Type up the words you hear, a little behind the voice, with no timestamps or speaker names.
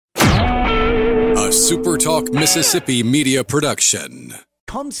SuperTalk Mississippi Media production.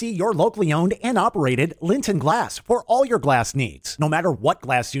 Come see your locally owned and operated Linton Glass for all your glass needs. No matter what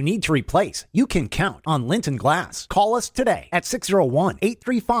glass you need to replace, you can count on Linton Glass. Call us today at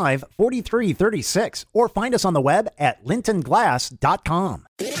 601-835-4336 or find us on the web at lintonglass.com.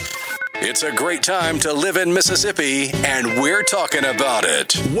 It's a great time to live in Mississippi, and we're talking about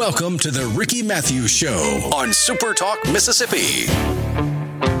it. Welcome to the Ricky Mathews Show on SuperTalk Mississippi.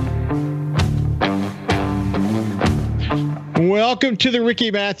 Welcome to the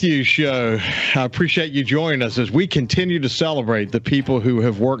Ricky Mathews Show. I appreciate you joining us as we continue to celebrate the people who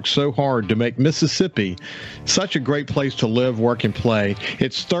have worked so hard to make Mississippi such a great place to live, work, and play.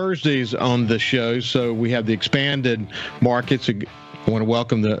 It's Thursdays on the show, so we have the expanded markets. I want to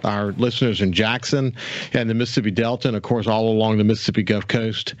welcome our listeners in Jackson and the Mississippi Delta, and, of course, all along the Mississippi Gulf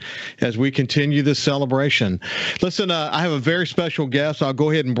Coast as we continue this celebration. Listen, I have a very special guest. I'll go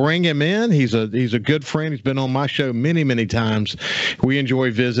ahead and bring him in. He's a good friend. He's been on my show many, many times. We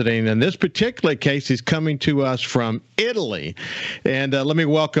enjoy visiting. In this particular case, he's coming to us from Italy. And let me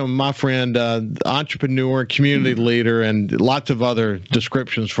welcome my friend, entrepreneur, community leader, and lots of other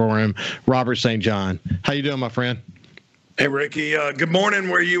descriptions for him, Robert St. John. How you doing, my friend? Hey, Ricky. Good morning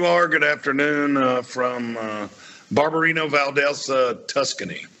where you are. Good afternoon from Barberino Valdelsa,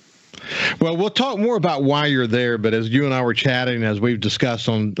 Tuscany. Well, we'll talk more about why you're there, but as you and I were chatting, as we've discussed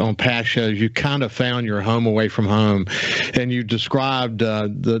on past shows, you kind of found your home away from home, and you described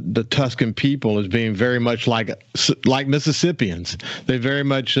the Tuscan people as being very much like Mississippians. They very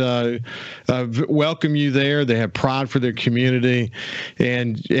much welcome you there. They have pride for their community,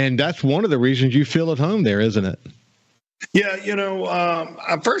 and that's one of the reasons you feel at home there, isn't it? Yeah,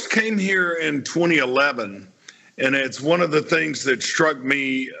 I first came here in 2011, and it's one of the things that struck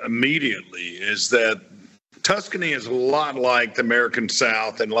me immediately is that Tuscany is a lot like the American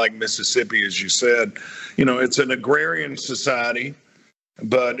South and like Mississippi, as you said. It's an agrarian society,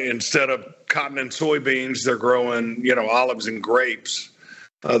 but instead of cotton and soybeans, they're growing, olives and grapes.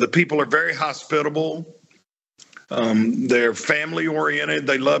 The people are very hospitable. They're family-oriented.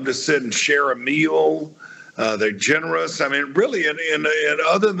 They love to sit and share a meal. They're generous. I mean, really, and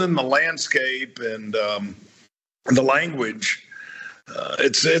other than the landscape and the language,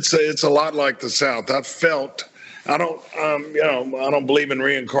 it's a lot like the South. I don't believe in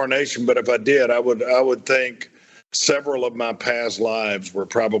reincarnation, but if I did, I would think several of my past lives were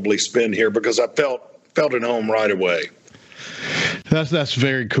probably spent here because I felt at home right away. That's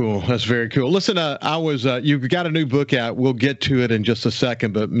very cool. That's very cool. Listen, you've got a new book out. We'll get to it in just a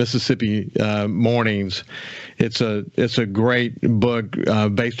second, but Mississippi Mornings, it's a great book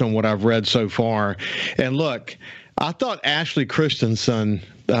based on what I've read so far. And look, I thought Ashley Christensen,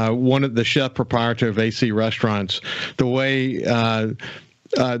 one of the chef proprietor of AC Restaurants, the way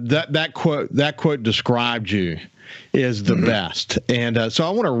that quote described you is the best. And so I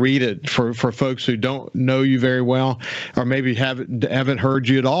want to read it for folks who don't know you very well or maybe haven't heard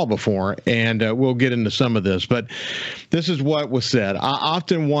you at all before. And we'll get into some of this. But this is what was said. I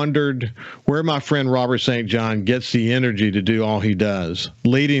often wondered where my friend Robert St. John gets the energy to do all he does,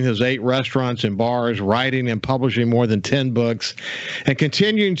 leading his 8 restaurants and bars, writing and publishing more than 10 books, and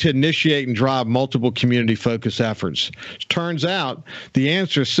continuing to initiate and drive multiple community-focused efforts. Turns out the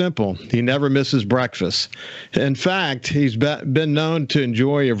answer is simple. He never misses breakfast. In fact, he's been known to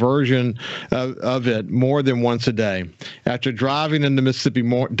enjoy a version of it more than once a day. After diving into Mississippi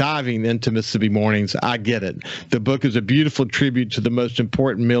Mornings, I get it. The book is a beautiful tribute to the most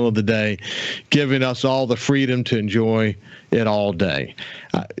important meal of the day, giving us all the freedom to enjoy it all day.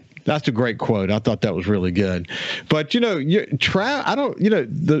 That's a great quote. I thought that was really good. But, the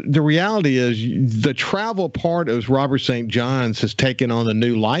reality is the travel part of Robert St. John's has taken on a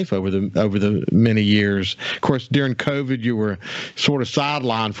new life over the many years. Of course, during COVID, you were sort of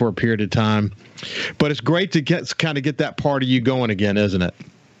sidelined for a period of time. But it's great to get that part of you going again, isn't it?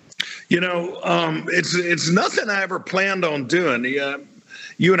 It's nothing I ever planned on doing.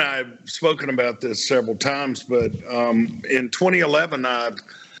 You and I have spoken about this several times, but in 2011,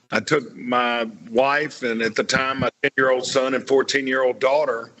 I took my wife and at the time my 10-year-old son and 14-year-old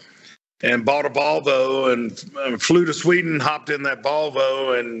daughter and bought a Volvo and flew to Sweden, hopped in that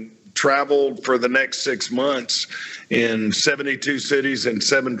Volvo and traveled for the next 6 months in 72 cities and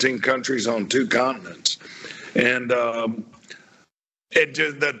 17 countries on 2 continents. And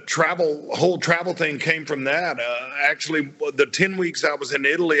whole travel thing came from that. Actually, the 10 weeks I was in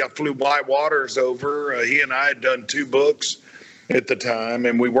Italy, I flew White Waters over. He and I had done 2 books at the time,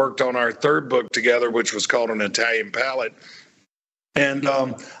 and we worked on our 3rd book together, which was called An Italian Palate. And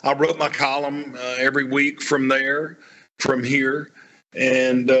I wrote my column every week from here.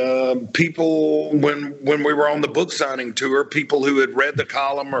 And people, when we were on the book signing tour, people who had read the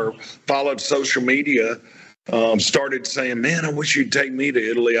column or followed social media started saying, man, I wish you'd take me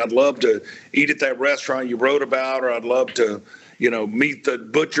to Italy. I'd love to eat at that restaurant you wrote about, or I'd love to, meet the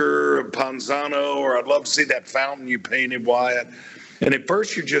butcher, Panzano, or I'd love to see that fountain you painted, Wyatt. And at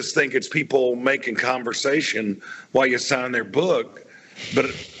first you just think it's people making conversation while you sign their book. But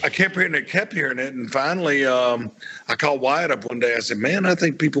I kept hearing it. And finally, I called Wyatt up one day. I said, man, I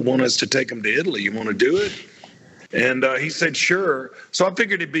think people want us to take them to Italy. You want to do it? And he said, sure. So I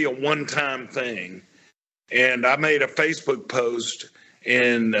figured it'd be a one-time thing. And I made a Facebook post,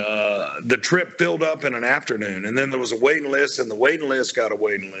 and the trip filled up in an afternoon. And then there was a waiting list, and the waiting list got a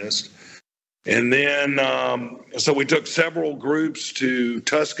waiting list. And then so we took several groups to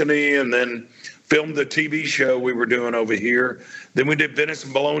Tuscany and then filmed the TV show we were doing over here. Then we did Venice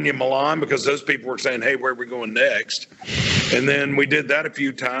and Bologna, Milan, because those people were saying, hey, where are we going next? And then we did that a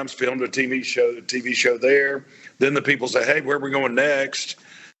few times, filmed a TV show there. Then the people say, hey, where are we going next?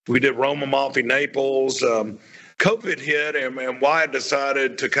 We did Rome, Amalfi, Naples. COVID hit, and Wyatt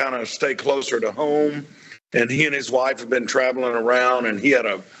decided to kind of stay closer to home. And he and his wife have been traveling around, and he had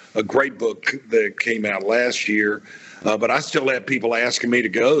a great book that came out last year. But I still had people asking me to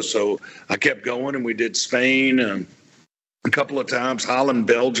go, so I kept going, and we did Spain a couple of times, Holland,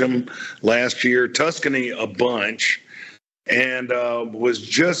 Belgium last year, Tuscany a bunch. And was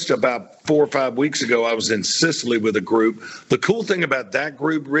just about 4 or 5 weeks ago, I was in Sicily with a group. The cool thing about that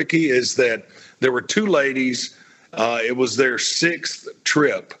group, Ricky, is that there were two ladies. It was their 6th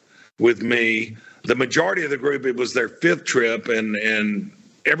trip with me. The majority of the group, it was their 5th trip, and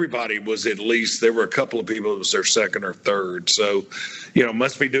everybody was at least, there were a couple of people, it was their 2nd or 3rd. So,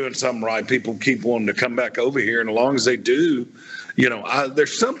 must be doing something right. People keep wanting to come back over here, and as long as they do,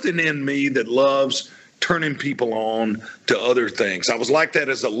 there's something in me that loves turning people on to other things. I was like that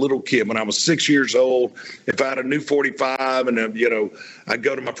as a little kid. When I was 6 years old, if I had a new 45 and, I'd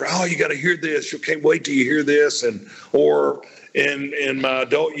go to my friend, oh, you got to hear this. You can't wait till you hear this. Or in my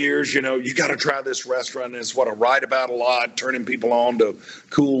adult years, you got to try this restaurant. And it's what I write about a lot, turning people on to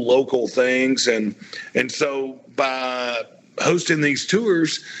cool local things. And so by hosting these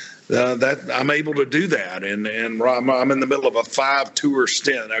tours, that I'm able to do that. And I'm in the middle of a 5-tour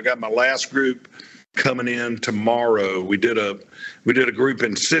stint. I got my last group coming in tomorrow. We did a group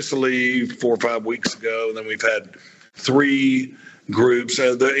in Sicily 4 or 5 weeks ago, and then we've had 3 groups.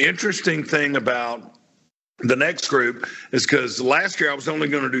 The interesting thing about the next group is because last year I was only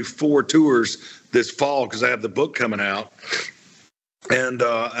going to do 4 tours this fall because I have the book coming out, and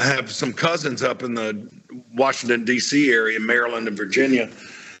I have some cousins up in the Washington, D.C. area, Maryland and Virginia.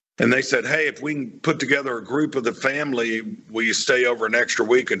 And they said, hey, if we can put together a group of the family, will you stay over an extra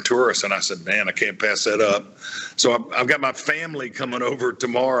week and tour us? And I said, man, I can't pass that up. So I've got my family coming over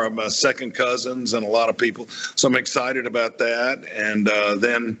tomorrow, my second cousins and a lot of people. So I'm excited about that. And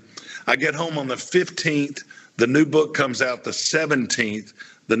then I get home on the 15th. The new book comes out the 17th.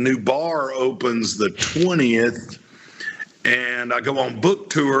 The new bar opens the 20th. And I go on book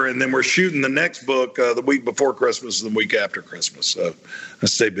tour, and then we're shooting the next book the week before Christmas and the week after Christmas. So I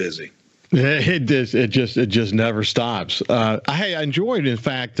stay busy. It just never stops. Hey, I enjoyed, in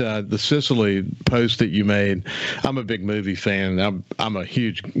fact, the Sicily post that you made. I'm a big movie fan. I'm a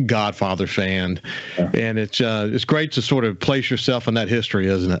huge Godfather fan, and it's great to sort of place yourself in that history,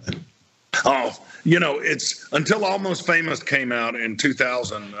 isn't it? Oh, it's until Almost Famous came out in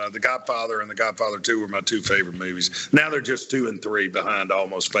 2000. The Godfather and The Godfather 2 were my 2 favorite movies. Now they're just 2 and 3 behind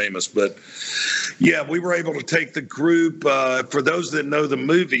Almost Famous. But yeah, we were able to take the group. For those that know the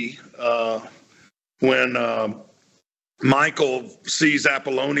movie, when Michael sees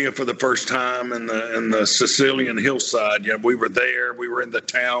Apollonia for the first time in the Sicilian hillside, we were there. We were in the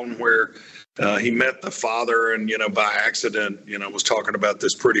town where he met the father and, by accident, was talking about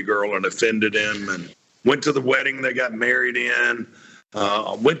this pretty girl and offended him, and went to the wedding they got married in,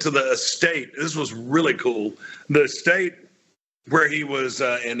 went to the estate. This was really cool. The estate where he was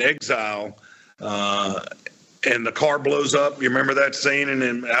in exile, and the car blows up. You remember that scene? And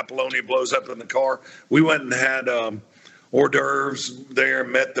then Apollonia blows up in the car. We went and had hors d'oeuvres there,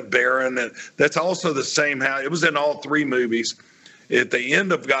 met the Baron. And that's also the same house. It was in all 3 movies. At the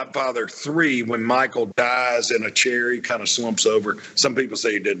end of Godfather 3, when Michael dies in a chair, he kind of slumps over. Some people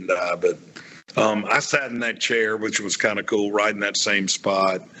say he didn't die, but I sat in that chair, which was kind of cool, right in that same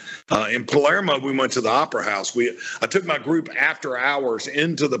spot. In Palermo, we went to the Opera House. I took my group after hours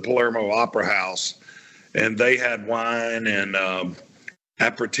into the Palermo Opera House, and they had wine and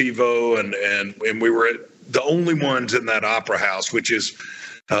aperitivo, and we were the only ones in that opera house, which is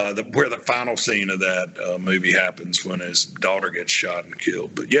where the final scene of that movie happens when his daughter gets shot and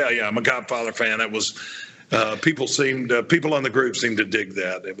killed. But yeah, I'm a Godfather fan. That was people in the group seemed to dig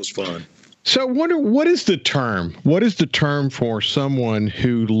that. It was fun. So I wonder, what is the term? What is the term for someone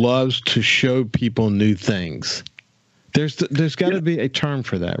who loves to show people new things? There's got to be a term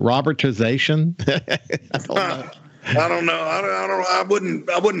for that. Robertization? I don't know. I wouldn't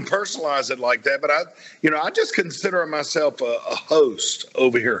personalize it like that, but I just consider myself a host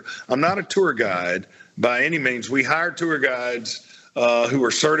over here. I'm not a tour guide by any means. We hire tour guides who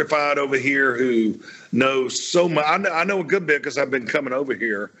are certified over here, who know so much. I know a good bit because I've been coming over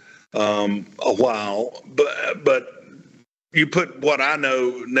here a while, but you put what I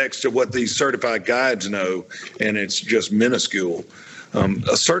know next to what these certified guides know, and it's just minuscule.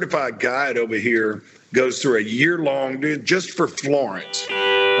 A certified guide over here goes through a year-long, just for Florence.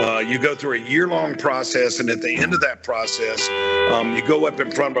 You go through a year-long process, and at the end of that process, you go up in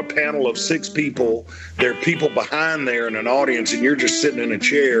front of a panel of 6 people. There are people behind there in an audience, and you're just sitting in a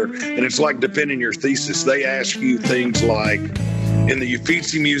chair, and it's like defending your thesis. They ask you things like, in the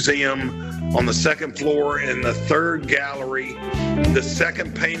Uffizi Museum, on the 2nd floor in the 3rd gallery, the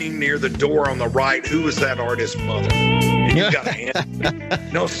 2nd painting near the door on the right, who is that artist's mother? And you got to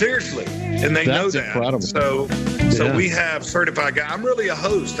answer. No, seriously. And they know that. Incredible. So we have certified guys. I'm really a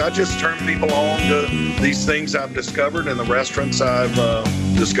host. I just turn people on to these things I've discovered and the restaurants I've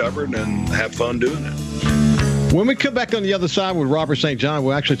discovered and have fun doing it. When we come back on the other side with Robert St. John,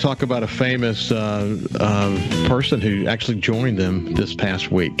 we'll actually talk about a famous person who actually joined them this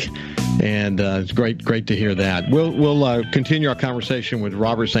past week. And it's great to hear that. We'll continue our conversation with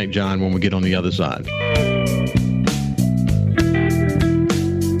Robert St. John when we get on the other side.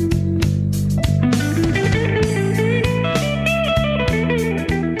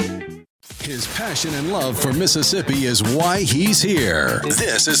 His passion and love for Mississippi is why he's here.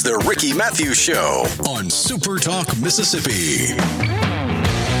 This is the Ricky Mathews Show on SuperTalk Mississippi.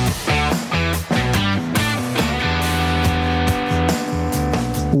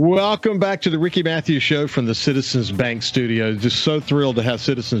 Welcome back to the Ricky Mathews Show from the Citizens Bank studio. Just so thrilled to have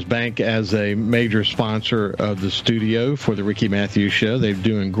Citizens Bank as a major sponsor of the studio for the Ricky Mathews Show. They're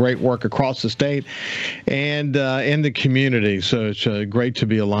doing great work across the state and in the community. So it's great to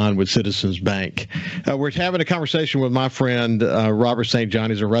be aligned with Citizens Bank. We're having a conversation with my friend Robert St. John.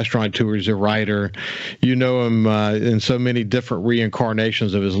 He's a restaurateur, he's a writer. You know him in so many different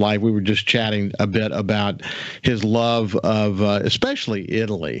reincarnations of his life. We were just chatting a bit about his love of especially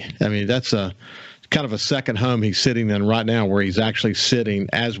Italy. I mean, that's a kind of a second home he's sitting in right now, where he's actually sitting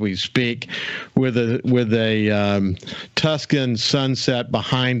as we speak with a Tuscan sunset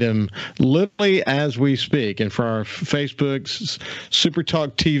behind him, literally as we speak. And for our Facebook,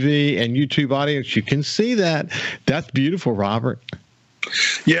 SuperTalk TV, and YouTube audience, you can see that. That's beautiful, Robert.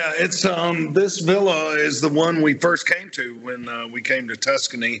 Yeah, it's this villa is the one we first came to when we came to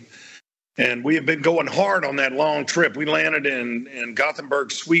Tuscany. And we have been going hard on that long trip. We landed in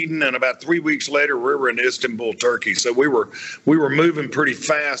Gothenburg, Sweden, and about 3 weeks later, we were in Istanbul, Turkey. So we were moving pretty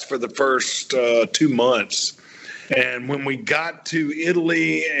fast for the first 2 months. And when we got to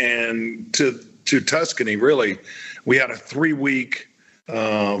Italy and to Tuscany, really, we had a 3-week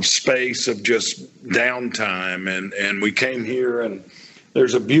space of just downtime. And we came here, and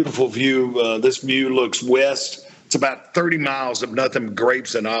there's a beautiful view. This view looks west. It's about 30 miles of nothing but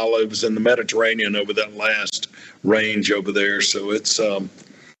grapes and olives in the Mediterranean over that last range over there. So it's a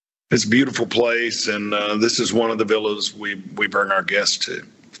beautiful place, and this is one of the villas we bring our guests to.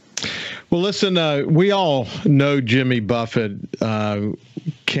 Well, listen, we all know Jimmy Buffett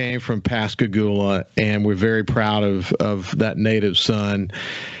came from Pascagoula, and we're very proud of that native son.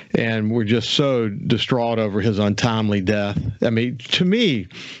 And we're just so distraught over his untimely death. I mean, to me,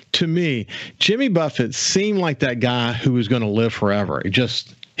 Jimmy Buffett seemed like that guy who was going to live forever.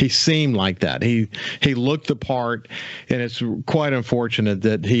 He seemed like that. He looked the part, and it's quite unfortunate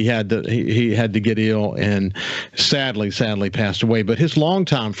that he had to get ill and sadly passed away. But his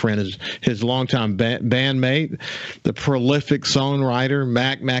longtime friend, his longtime bandmate, the prolific songwriter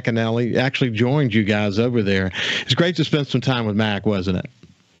Mac McAnally, actually joined you guys over there. It's great to spend some time with Mac, wasn't it?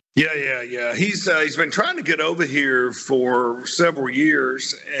 Yeah. He's been trying to get over here for several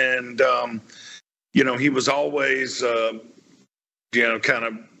years, and he was always kind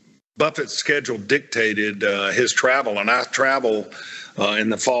of Buffett's schedule dictated his travel, and I travel in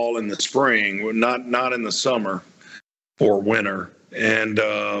the fall and the spring, not in the summer or winter, and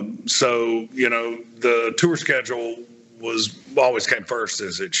so the tour schedule always came first,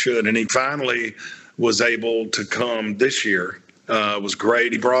 as it should, and he finally was able to come this year. It was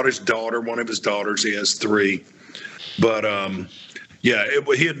great. He brought his daughter, one of his daughters. He has 3. But, Yeah,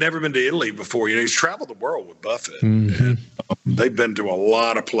 he had never been to Italy before. He's traveled the world with Buffett. Mm-hmm. And, they've been to a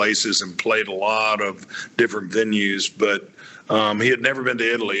lot of places and played a lot of different venues, but he had never been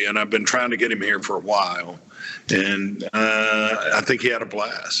to Italy, and I've been trying to get him here for a while. And I think he had a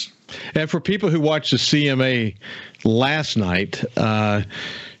blast. And for people who watched the CMA last night,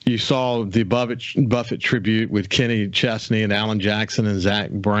 you saw the Buffett tribute with Kenny Chesney and Alan Jackson and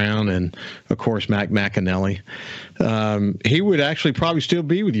Zach Brown and, of course, Mac McAnally. He would actually probably still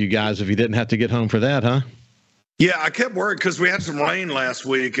be with you guys if he didn't have to get home for that, huh? Yeah, I kept worried because we had some rain last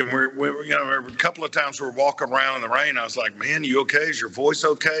week, and we a couple of times we were walking around in the rain. I was like, "Man, you okay? Is your voice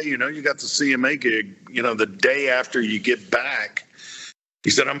okay? You got the CMA gig. The day after you get back." He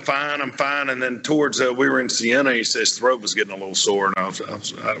said, "I'm fine. And then towards we were in Siena, he said his throat was getting a little sore, and I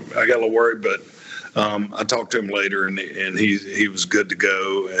got a little worried, but I talked to him later, and he was good to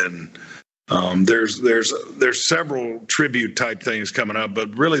go. And there's several tribute type things coming up,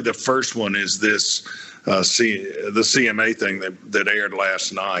 but really the first one is this the CMA thing that aired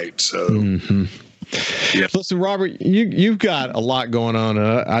last night. So. Mm-hmm. Yeah. Listen, Robert, you've got a lot going on.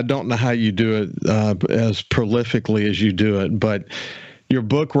 I don't know how you do it as prolifically as you do it, but your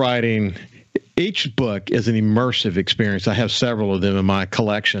book writing, each book is an immersive experience. I have several of them in my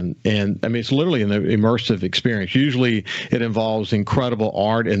collection. And I mean, it's literally an immersive experience. Usually it involves incredible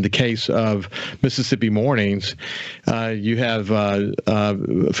art. In the case of Mississippi Mornings, you have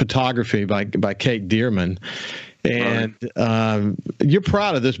photography by Kate Dearman. And you're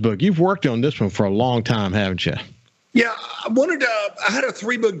proud of this book. You've worked on this one for a long time, haven't you? Yeah, I had a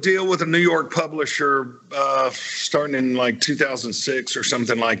 3-book deal with a New York publisher starting in like 2006 or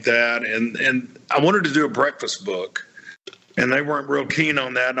something like that. And I wanted to do a breakfast book, and they weren't real keen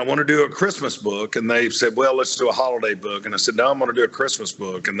on that. And I wanted to do a Christmas book, and they said, well, let's do a holiday book. And I said, no, I'm going to do a Christmas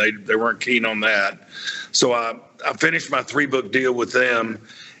book. And they weren't keen on that. So I finished my 3-book deal with them,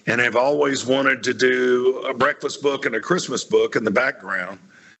 and I've always wanted to do a breakfast book and a Christmas book in the background.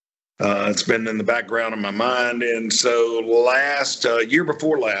 It's been in the background of my mind. And so year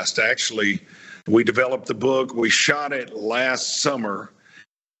before last, actually, we developed the book. We shot it last summer.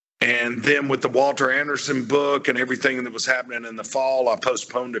 And then with the Walter Anderson book and everything that was happening in the fall, I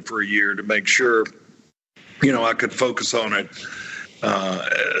postponed it for a year to make sure, I could focus on it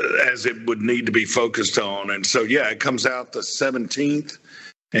as it would need to be focused on. And so, yeah, it comes out the 17th,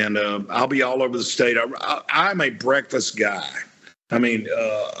 and I'll be all over the state. I'm a breakfast guy. I mean,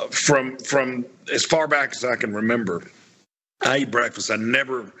 from as far back as I can remember, I eat breakfast. I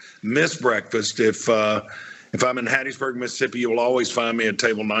never miss breakfast. If I'm in Hattiesburg, Mississippi, you will always find me at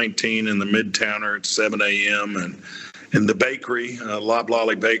table 19 in the Midtowner at 7 a.m. and in the bakery,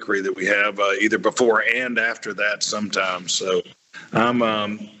 Loblolly Bakery that we have either before and after that sometimes. So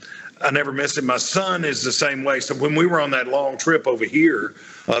I never miss it. My son is the same way. So when we were on that long trip over here,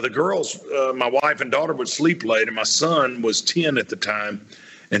 the girls, my wife and daughter would sleep late, and my son was 10 at the time,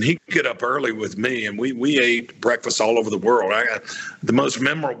 and he'd get up early with me, and we ate breakfast all over the world. The most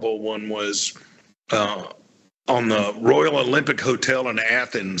memorable one was on the Royal Olympic Hotel in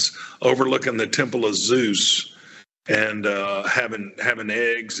Athens, overlooking the Temple of Zeus, and having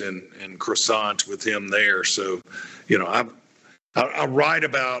eggs and croissants with him there. So, I write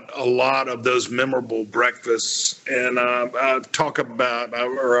about a lot of those memorable breakfasts, and I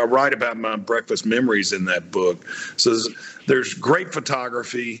write about my breakfast memories in that book. So there's great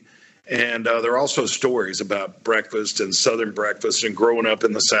photography, and there are also stories about breakfast and Southern breakfast and growing up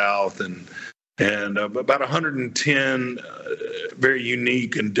in the South, and about 110 very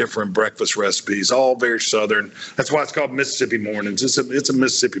unique and different breakfast recipes, all very Southern. That's why it's called Mississippi Mornings. It's a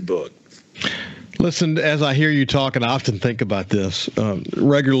Mississippi book. Listen, as I hear you talk, and I often think about this,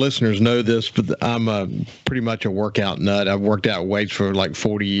 regular listeners know this, but I'm pretty much a workout nut. I've worked out weights for like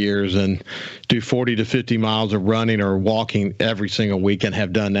 40 years and do 40 to 50 miles of running or walking every single week, and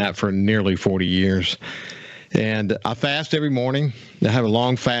have done that for nearly 40 years. And I fast every morning. I have a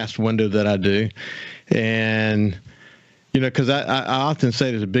long fast window that I do. And, because I often say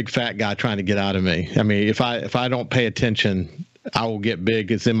there's a big fat guy trying to get out of me. I mean, if I don't pay attention, I will get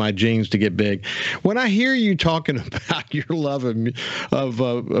big. It's in my genes to get big. When I hear you talking about your love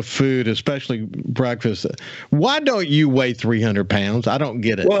of food, especially breakfast, why don't you weigh 300 pounds? I don't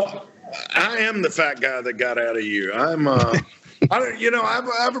get it. Well, I am the fat guy that got out of you. I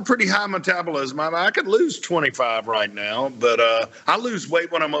have a pretty high metabolism. I could lose 25 right now, but I lose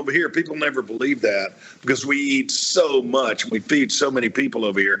weight when I'm over here. People never believe that because we eat so much. We feed so many people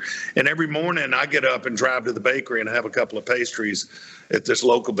over here. And every morning I get up and drive to the bakery and have a couple of pastries at this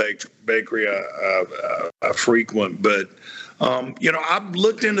local bakery I frequent. But, I've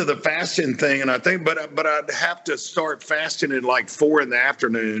looked into the fasting thing, and I think, but I'd have to start fasting at like 4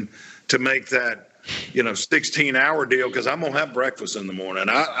 p.m. to make that 16-hour deal, because I'm going to have breakfast in the morning.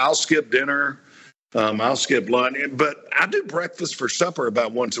 I'll skip dinner. I'll skip lunch. But I do breakfast for supper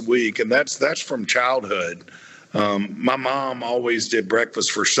about once a week, and that's from childhood. My mom always did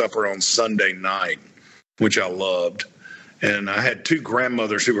breakfast for supper on Sunday night, which I loved. And I had 2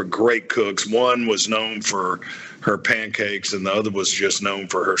 grandmothers who were great cooks. One was known for her pancakes, and the other was just known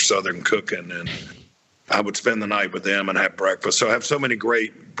for her Southern cooking. And I would spend the night with them and have breakfast. So I have so many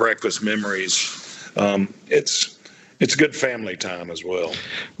great breakfast memories. It's good family time as well.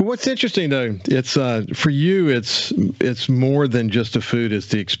 What's interesting though, it's for you, it's more than just the food; it's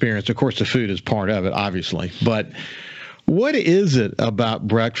the experience. Of course, the food is part of it, obviously. But what is it about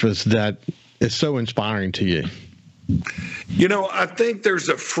breakfast that is so inspiring to you? I think there's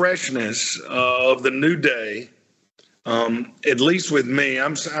a freshness of the new day. At least with me,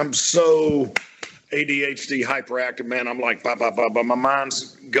 I'm so ADHD hyperactive, man. I'm like, bah, bah, bah, bah. My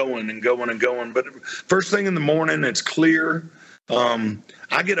mind's going and going and going. But first thing in the morning, it's clear.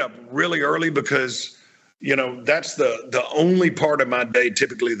 I get up really early because, that's the only part of my day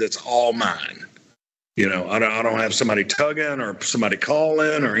typically that's all mine. I don't have somebody tugging or somebody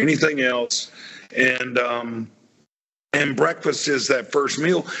calling or anything else. And breakfast is that first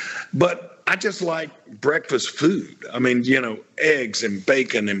meal. But I just like breakfast food. I mean, eggs and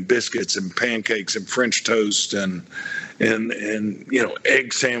bacon and biscuits and pancakes and French toast and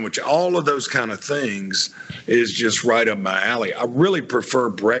egg sandwich, all of those kind of things is just right up my alley. I really prefer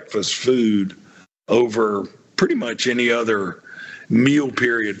breakfast food over pretty much any other meal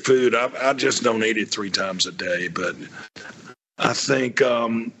period food. I just don't eat it 3 times a day, but I think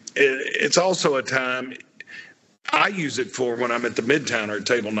it's also a time I use it for when I'm at the Midtowner at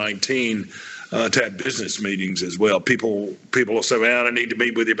Table 19 to have business meetings as well. People will say, well, I need to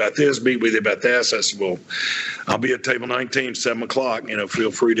meet with you about this, meet with you about that. So I said, well, I'll be at Table 19, 7 o'clock.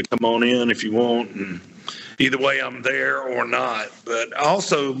 Feel free to come on in if you want. And either way, I'm there or not. But I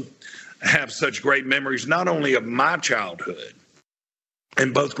also have such great memories, not only of my childhood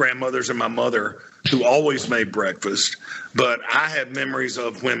and both grandmothers and my mother who always made breakfast, but I have memories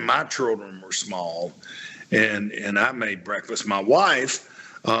of when my children were small. And I made breakfast. My wife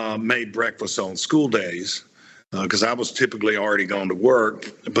made breakfast on school days because I was typically already going to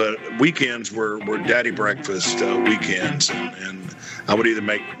work. But weekends were daddy breakfast weekends. And I would either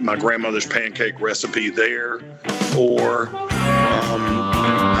make my grandmother's pancake recipe there or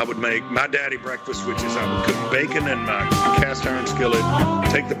I would make my daddy breakfast, which is I would cook bacon in my cast iron skillet,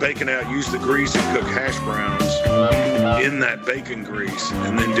 take the bacon out, use the grease, and cook hash browns in that bacon grease,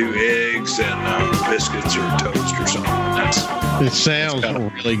 and then do eggs and biscuits or toast or something. It sounds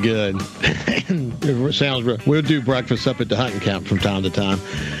really good. It sounds real. We'll do breakfast up at the hunting camp from time to time.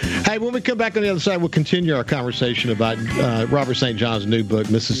 Hey, when we come back on the other side, we'll continue our conversation about Robert St. John's new book,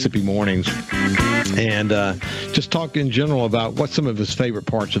 Mississippi Mornings, and just talk in general about what some of his favorite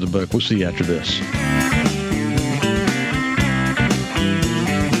parts of the book. We'll see you after this.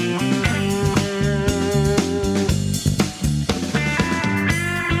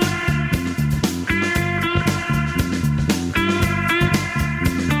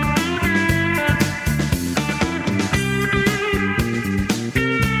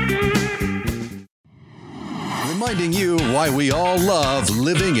 Reminding you why we all love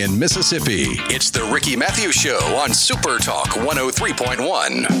living in Mississippi. It's the Ricky Mathews Show on SuperTalk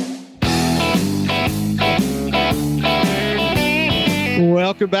 103.1.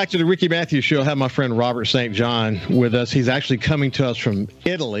 Welcome back to the Ricky Mathews Show. I have my friend Robert St. John with us. He's actually coming to us from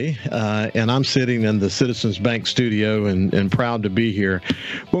Italy, and I'm sitting in the Citizens Bank studio and proud to be here.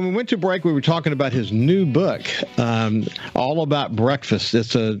 When we went to break, we were talking about his new book, all about breakfast.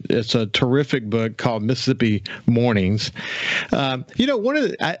 It's a terrific book called Mississippi Mornings. One of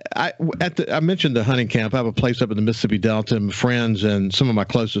the, I mentioned the hunting camp. I have a place up in the Mississippi Delta, and friends and some of my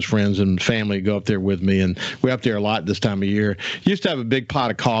closest friends and family go up there with me, and we're up there a lot this time of year. Used to have a big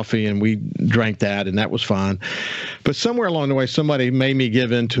pot of coffee, and we drank that, and that was fun. But somewhere along the way, somebody made me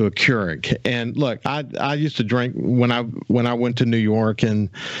give in to a Keurig. And look, I used to drink when I went to New York, and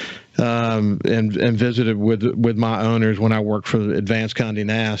and visited with my owners when I worked for Advanced Condé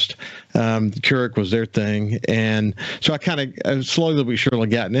Nast. Keurig was their thing, and so I kind of slowly but surely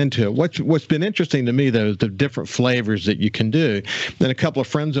gotten into it. What's been interesting to me though is the different flavors that you can do. And a couple of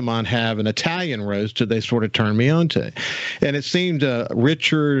friends of mine have an Italian roast that they sort of turned me on to, and it seemed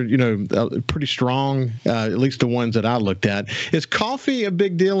richer, pretty strong. At least the ones that I looked at. Is coffee a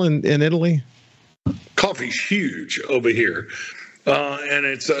big deal in Italy? Coffee's huge over here. And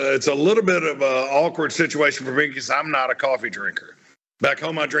it's a little bit of an awkward situation for me because I'm not a coffee drinker. Back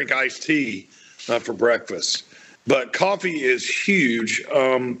home, I drink iced tea for breakfast. But coffee is huge.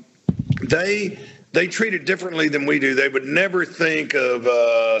 They treat it differently than we do. They would never think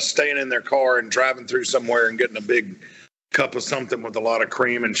of staying in their car and driving through somewhere and getting a big cup of something with a lot of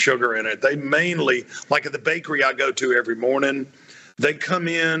cream and sugar in it. They mainly, like at the bakery I go to every morning, they come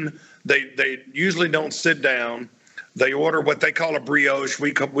in. They usually don't sit down. They order what they call a brioche.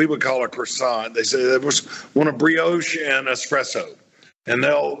 We would call a croissant. They say they want a brioche and espresso, and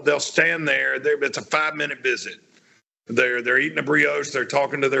they'll stand there. It's a 5-minute visit. They're eating a brioche. They're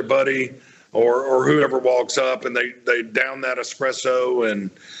talking to their buddy or whoever walks up, and they down that espresso. And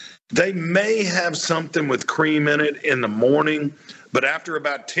they may have something with cream in it in the morning, but after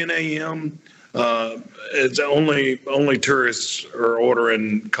about 10 a.m., it's only tourists are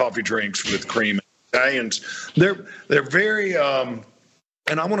ordering coffee drinks with cream. Italians, they're very, and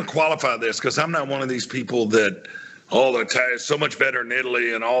I want to qualify this because I'm not one of these people that all the Italians so much better in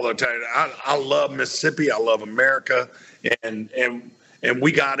Italy and all the Italian. I love Mississippi. I love America, and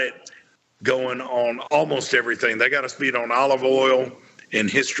we got it going on almost everything. They got us beat on olive oil and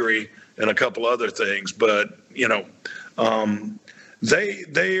history and a couple other things, but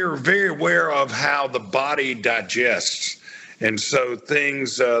they are very aware of how the body digests. And so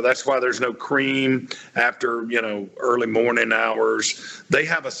things, that's why there's no cream after, early morning hours. They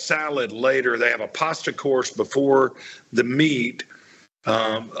have a salad later. They have a pasta course before the meat.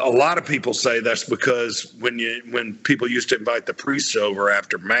 A lot of people say that's because when people used to invite the priests over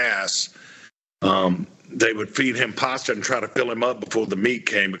after Mass, they would feed him pasta and try to fill him up before the meat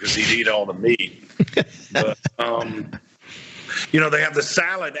came because he'd eat all the meat. But, they have the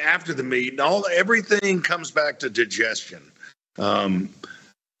salad after the meat, and everything comes back to digestion.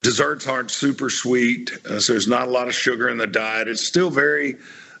 Desserts aren't super sweet, so there's not a lot of sugar in the diet. It's still very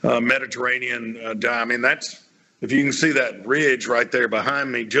Mediterranean diet. I mean, if you can see that ridge right there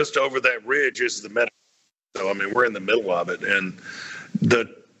behind me, just over that ridge is the Mediterranean. So, I mean, we're in the middle of it. And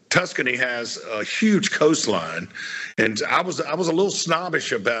the Tuscany has a huge coastline. And I was a little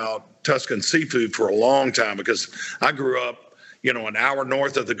snobbish about Tuscan seafood for a long time because I grew up, an hour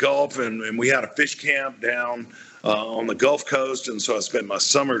north of the Gulf, and we had a fish camp down on the Gulf Coast, and so I spent my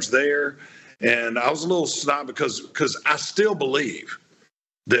summers there. And I was a little snobby because I still believe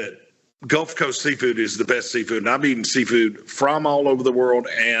that Gulf Coast seafood is the best seafood. And I've eaten seafood from all over the world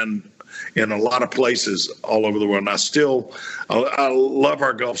and in a lot of places all over the world. And I love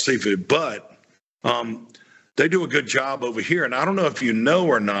our Gulf seafood, but they do a good job over here. And I don't know if you know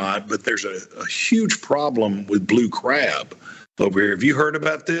or not, but there's a huge problem with blue crab over here. Have you heard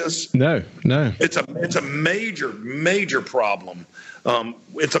about this? No. It's a major problem.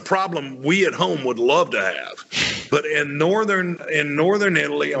 It's a problem we at home would love to have. But in northern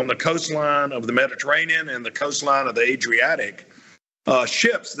Italy, on the coastline of the Mediterranean and the coastline of the Adriatic,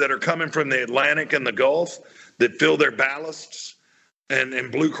 ships that are coming from the Atlantic and the Gulf that fill their ballasts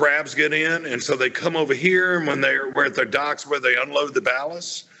and blue crabs get in. And so they come over here, and when we're at their docks where they unload the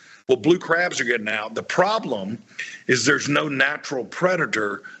ballast, well, blue crabs are getting out. The problem is there's no natural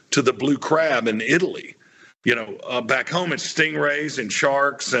predator to the blue crab in Italy. Back home it's stingrays and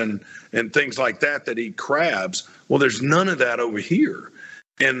sharks and things like that eat crabs. Well, there's none of that over here.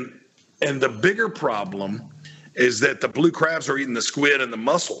 And the bigger problem is that the blue crabs are eating the squid and the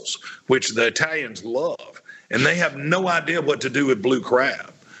mussels, which the Italians love. And they have no idea what to do with blue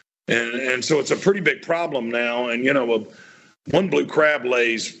crab. And so it's a pretty big problem now. And, one blue crab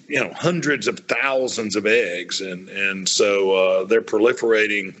lays, hundreds of thousands of eggs. And so they're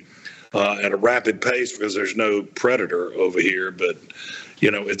proliferating at a rapid pace because there's no predator over here. But,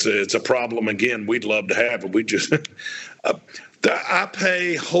 it's a problem, again, we'd love to have. But we just I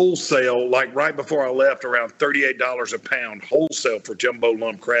pay wholesale, like right before I left, around $38 a pound wholesale for jumbo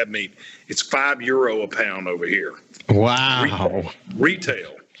lump crab meat. It's €5 a pound over here. Wow.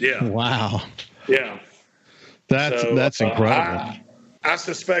 Retail. Yeah. Wow. Yeah. That's incredible. I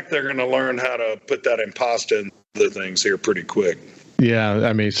suspect they're going to learn how to put that in pasta and other things here pretty quick. Yeah,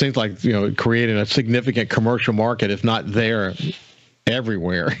 I mean, it seems like creating a significant commercial market, if not there,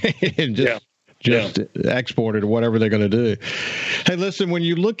 everywhere, and just just export it or whatever they're going to do. Hey, listen, when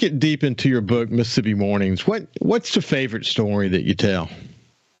you look deep into your book, Mississippi Mornings, what's the favorite story that you tell?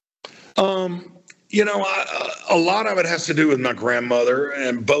 A lot of it has to do with my grandmother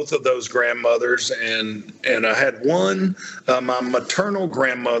and both of those grandmothers. And I had one, my maternal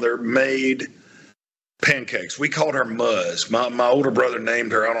grandmother made pancakes. We called her Muzz. My older brother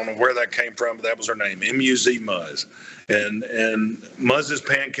named her. I don't know where that came from, but that was her name, M-U-Z, Muzz. And Muzz's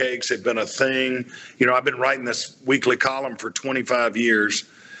pancakes have been a thing. I've been writing this weekly column for 25 years,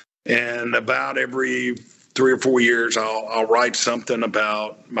 and about every 3 or 4 years, I'll write something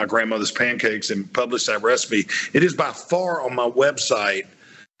about my grandmother's pancakes and publish that recipe. It is by far on my website,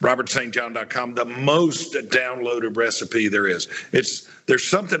 robertstjohn.com, the most downloaded recipe there is. There's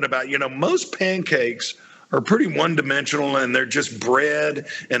something about, most pancakes are pretty one-dimensional, and they're just bread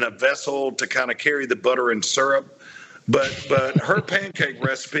in a vessel to kind of carry the butter and syrup. But her pancake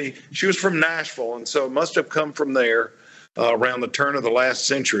recipe, she was from Nashville, and so it must have come from there around the turn of the last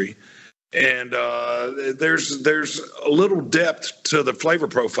century. And there's a little depth to the flavor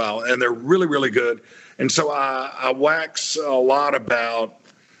profile, and they're really, really good. And so I wax a lot about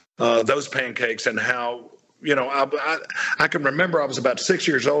those pancakes and how, I can remember I was about 6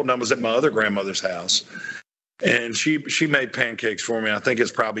 years old and I was at my other grandmother's house, and she made pancakes for me. I think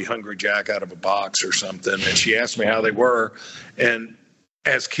it's probably Hungry Jack out of a box or something. And she asked me how they were. And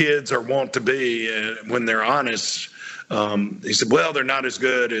as kids are wont to be, when they're honest, he said, well, they're not as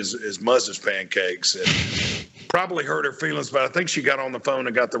good as Muzz's pancakes. And probably hurt her feelings, but I think she got on the phone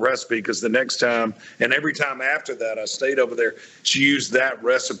and got the recipe, because the next time and every time after that I stayed over there, she used that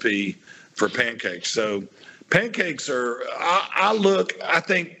recipe for pancakes. So pancakes are, I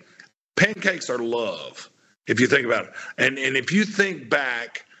think pancakes are love, if you think about it. And if you think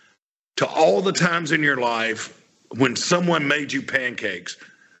back to all the times in your life when someone made you pancakes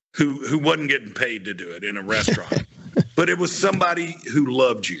who wasn't getting paid to do it in a restaurant, but it was somebody who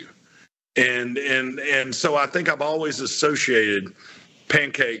loved you. And so I think I've always associated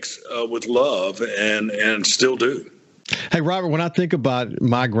pancakes with love and still do. Hey, Robert, when I think about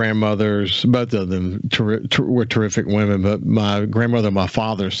my grandmothers, both of them were terrific women, but my grandmother on my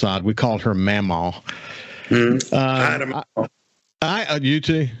father's side, we called her Mamaw. Mm-hmm. I had a Mamaw. You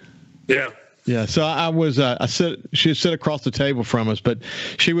too? Yeah. Yeah, so she'd sit across the table from us, but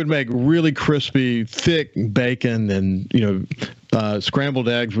she would make really crispy, thick bacon and, scrambled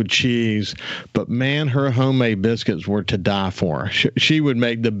eggs with cheese. But man, her homemade biscuits were to die for. She would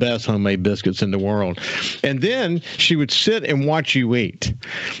make the best homemade biscuits in the world. And then she would sit and watch you eat.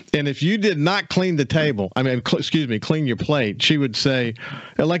 And if you did not clean the table, clean your plate, she would say,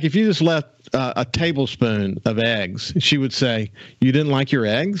 like if you just left a tablespoon of eggs, she would say, "You didn't like your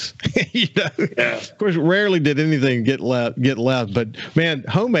eggs?" Yeah. Of course, rarely did anything get left. But man,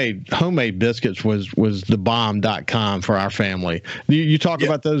 homemade biscuits was the bomb.com for our family. You talk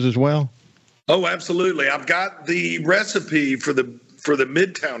about those as well? Oh, absolutely. I've got the recipe for the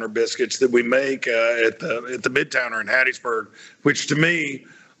Midtowner biscuits that we make at the Midtowner in Hattiesburg, which to me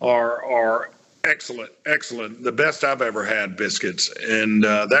are excellent, the best I've ever had biscuits. And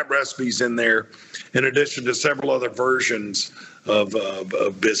that recipe's in there, in addition to several other versions of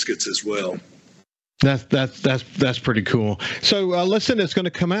biscuits as well. That's pretty cool. So listen, it's going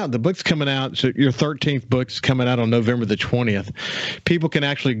to come out. The book's coming out. So your 13th book's coming out on November the 20th. People can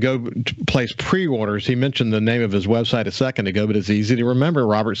actually go place pre-orders. He mentioned the name of his website a second ago, but it's easy to remember,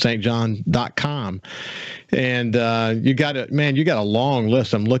 robertstjohn.com. And you got a long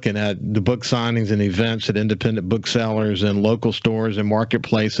list. I'm looking at the book signings and events at independent booksellers and local stores and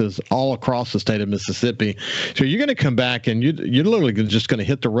marketplaces all across the state of Mississippi. So you're going to come back and you're literally just going to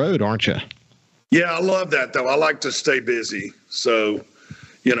hit the road, aren't you? Yeah, I love that, though. I like to stay busy. So,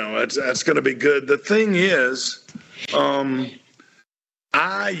 that's going to be good. The thing is,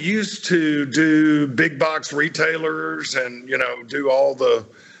 I used to do big box retailers and, do all the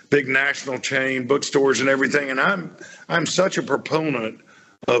big national chain bookstores and everything. And I'm such a proponent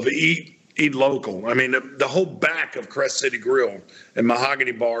of eat local. I mean, the whole back of Crest City Grill and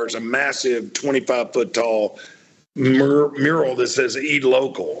Mahogany Bar is a massive 25-foot tall mural that says eat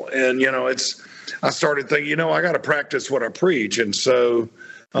local. And, I started thinking, I got to practice what I preach. And so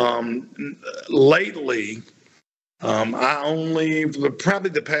lately, probably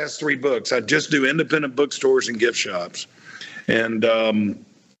the past 3 books, I just do independent bookstores and gift shops, and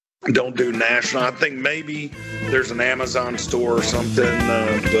don't do national. I think maybe there's an Amazon store or something,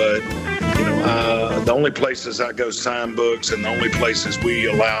 but the only places I go sign books, and the only places we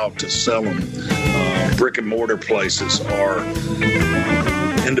allow to sell them, brick and mortar places, are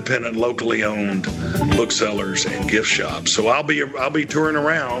independent, locally owned booksellers and gift shops. So I'll be touring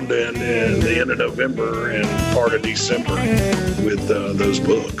around in the end of November and part of December with those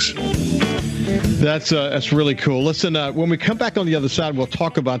books. That's really cool. Listen, when we come back on the other side, we'll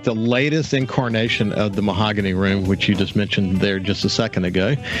talk about the latest incarnation of the Mahogany Room, which you just mentioned there just a second ago,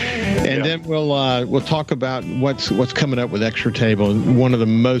 and then we'll talk about what's coming up with Extra Table, one of the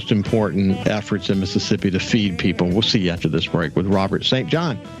most important efforts in Mississippi to feed people. We'll see you after this break with Robert St.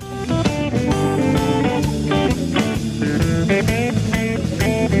 John.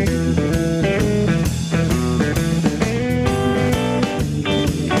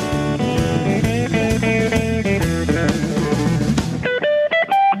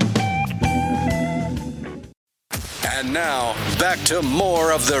 Now, back to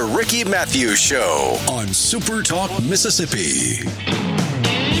more of the Ricky Mathews Show on SuperTalk Mississippi.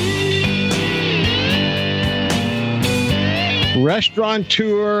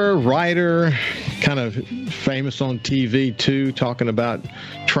 Restaurateur, writer, kind of famous on TV too, talking about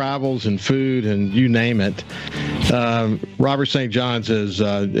travels and food and you name it. Robert St. John's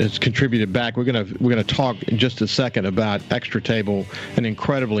has contributed back. We're gonna talk in just a second about Extra Table, an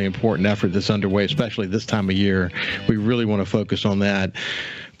incredibly important effort that's underway, especially this time of year. We really want to focus on that.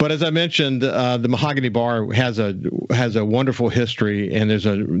 But as I mentioned, the Mahogany Bar has a wonderful history, and there's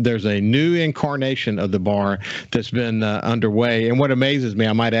a new incarnation of the bar that's been underway. And what amazes me,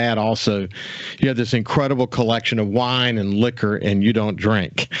 I might add also, you have this incredible collection of wine and liquor, and you don't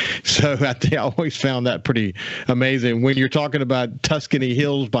drink. So I always found that pretty amazing. When you're talking about Tuscany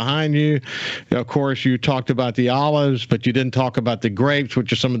Hills behind you, of course, you talked about the olives, but you didn't talk about the grapes,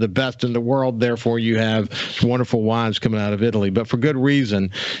 which are some of the best in the world. Therefore, you have wonderful wines coming out of Italy, but for good reason.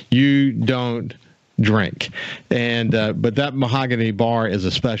 You don't drink, and but that Mahogany Bar is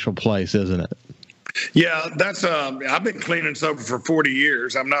a special place, isn't it? Yeah, that's I've been clean and sober for 40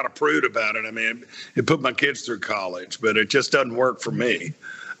 years. I'm not a prude about it. I mean, it put my kids through college, but it just doesn't work for me.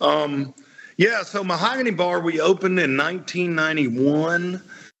 So Mahogany Bar, we opened in 1991,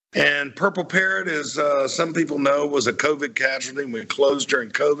 and Purple Parrot, as some people know, was a COVID casualty. We closed during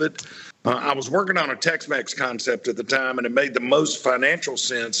COVID. I was working on a Tex-Mex concept at the time, and it made the most financial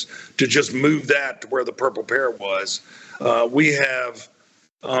sense to just move that to where the Purple Parrot was. We have,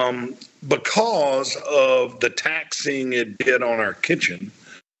 because of the taxing it did on our kitchen,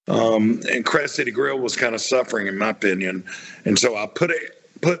 and Crest City Grill was kind of suffering, in my opinion, and so I put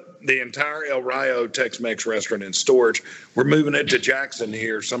the entire El Rayo Tex-Mex restaurant in storage. We're moving it to Jackson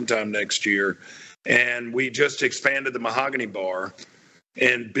here sometime next year, and we just expanded the Mahogany Bar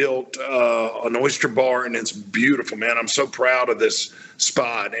and built an oyster bar, and it's beautiful, man. I'm so proud of this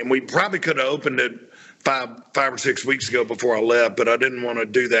spot. And we probably could have opened it five or 6 weeks ago before I left, but I didn't want to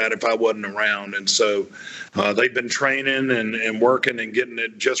do that if I wasn't around. And so they've been training and working and getting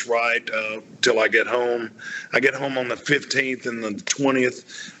it just right till I get home. I get home on the 15th and the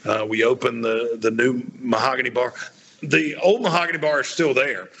 20th. We open the new Mahogany Bar. The old Mahogany Bar is still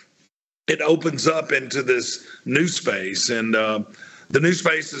there. It opens up into this new space, and the new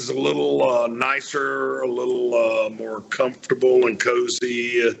space is a little nicer, a little more comfortable and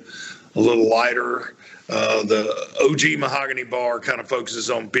cozy, a little lighter. The OG Mahogany Bar kind of focuses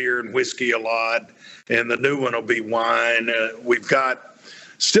on beer and whiskey a lot, and the new one will be wine. We've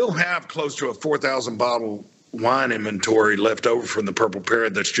still have close to a 4,000 bottle wine inventory left over from the Purple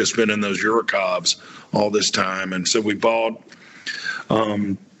Parrot that's just been in those Eurocobs all this time. And so we bought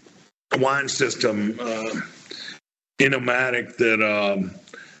a wine system, Inomatic,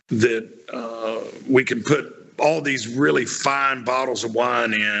 that we can put all these really fine bottles of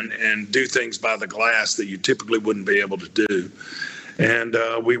wine in and do things by the glass that you typically wouldn't be able to do. And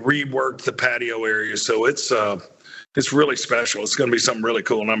we reworked the patio area, so it's really special. It's going to be something really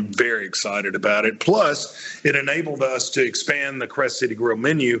cool, and I'm very excited about it. Plus, it enabled us to expand the Crest City Grill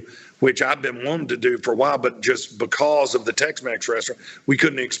menu, which I've been wanting to do for a while, but just because of the Tex-Mex restaurant, we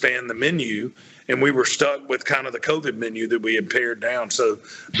couldn't expand the menu, and we were stuck with kind of the COVID menu that we had pared down. So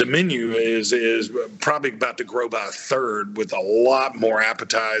the menu is probably about to grow by a third, with a lot more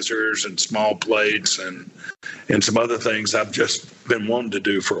appetizers and small plates and some other things I've just been wanting to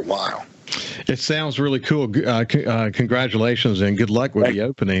do for a while. It sounds really cool. Congratulations and good luck with the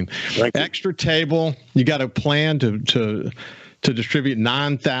opening. Extra Table, you got a plan to distribute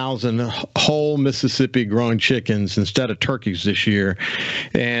 9,000 whole Mississippi grown chickens instead of turkeys this year,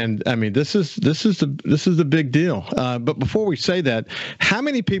 and I mean this is the big deal. But before we say that, how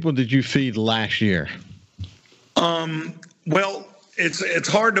many people did you feed last year? Well, it's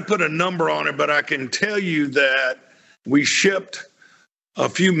hard to put a number on it, but I can tell you that we shipped a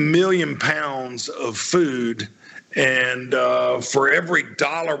few million pounds of food And for every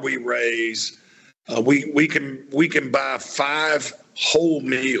dollar we raise, we can buy 5 whole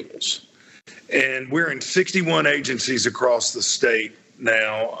meals. And we're in 61 agencies across the state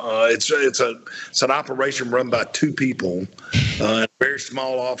now. It's an operation run by 2 people in a very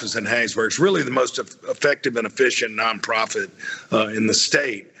small office in Hattiesburg. It's really the most effective and efficient nonprofit in the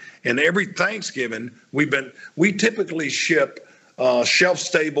state. And every Thanksgiving, we typically ship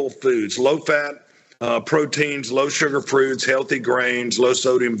shelf-stable foods, low-fat proteins, low-sugar fruits, healthy grains,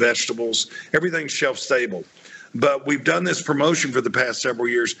 low-sodium vegetables. Everything's shelf-stable. But we've done this promotion for the past several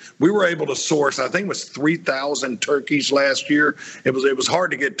years. We were able to source, I think it was 3,000 turkeys last year. It was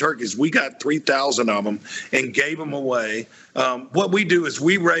hard to get turkeys. We got 3,000 of them and gave them away. What we do is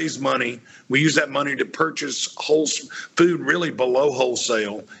we raise money. We use that money to purchase whole food really below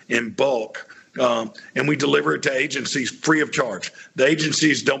wholesale in bulk. And we deliver it to agencies free of charge. The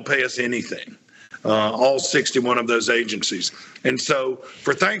agencies don't pay us anything. All 61 of those agencies. And so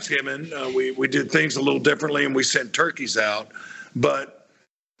for Thanksgiving, we did things a little differently, and we sent turkeys out. But,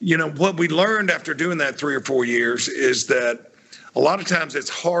 what we learned after doing that 3 or 4 years is that a lot of times it's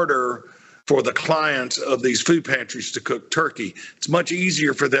harder for the clients of these food pantries to cook turkey. It's much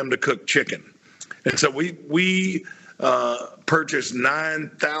easier for them to cook chicken. And so we purchased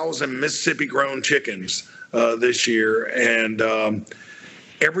 9,000 Mississippi-grown chickens this year, and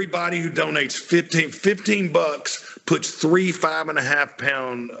everybody who donates $15 puts 3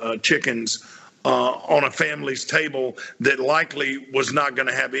 5.5-pound chickens on a family's table that likely was not going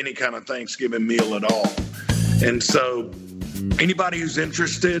to have any kind of Thanksgiving meal at all. And so anybody who's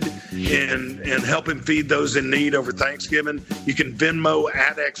interested in helping feed those in need over Thanksgiving, you can Venmo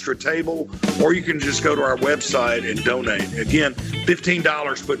at Extra Table, or you can just go to our website and donate. Again,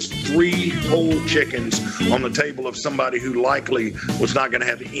 $15 puts 3 whole chickens on the table of somebody who likely was not going to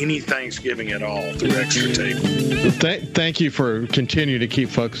have any Thanksgiving at all through Extra Table. Thank you for continuing to keep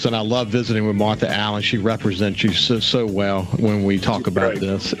focusing. I love visiting with Martha Allen. She represents you so well when we talk about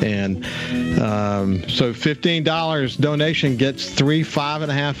this. And so $15 donation gets 3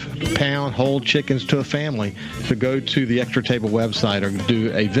 5.5-pound whole chickens to a family. So go to the Extra Table website or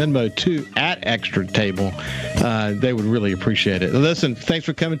do a Venmo to at Extra Table. They would really appreciate it. Listen, thanks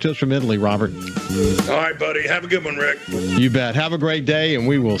for coming to us from Italy, Robert. All right, buddy. Have a good one, Rick. You bet. Have a great day, and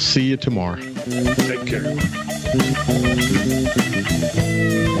we will see you tomorrow. Take care.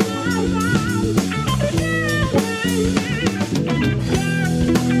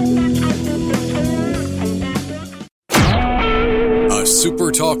 A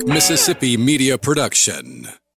SuperTalk Mississippi Media production.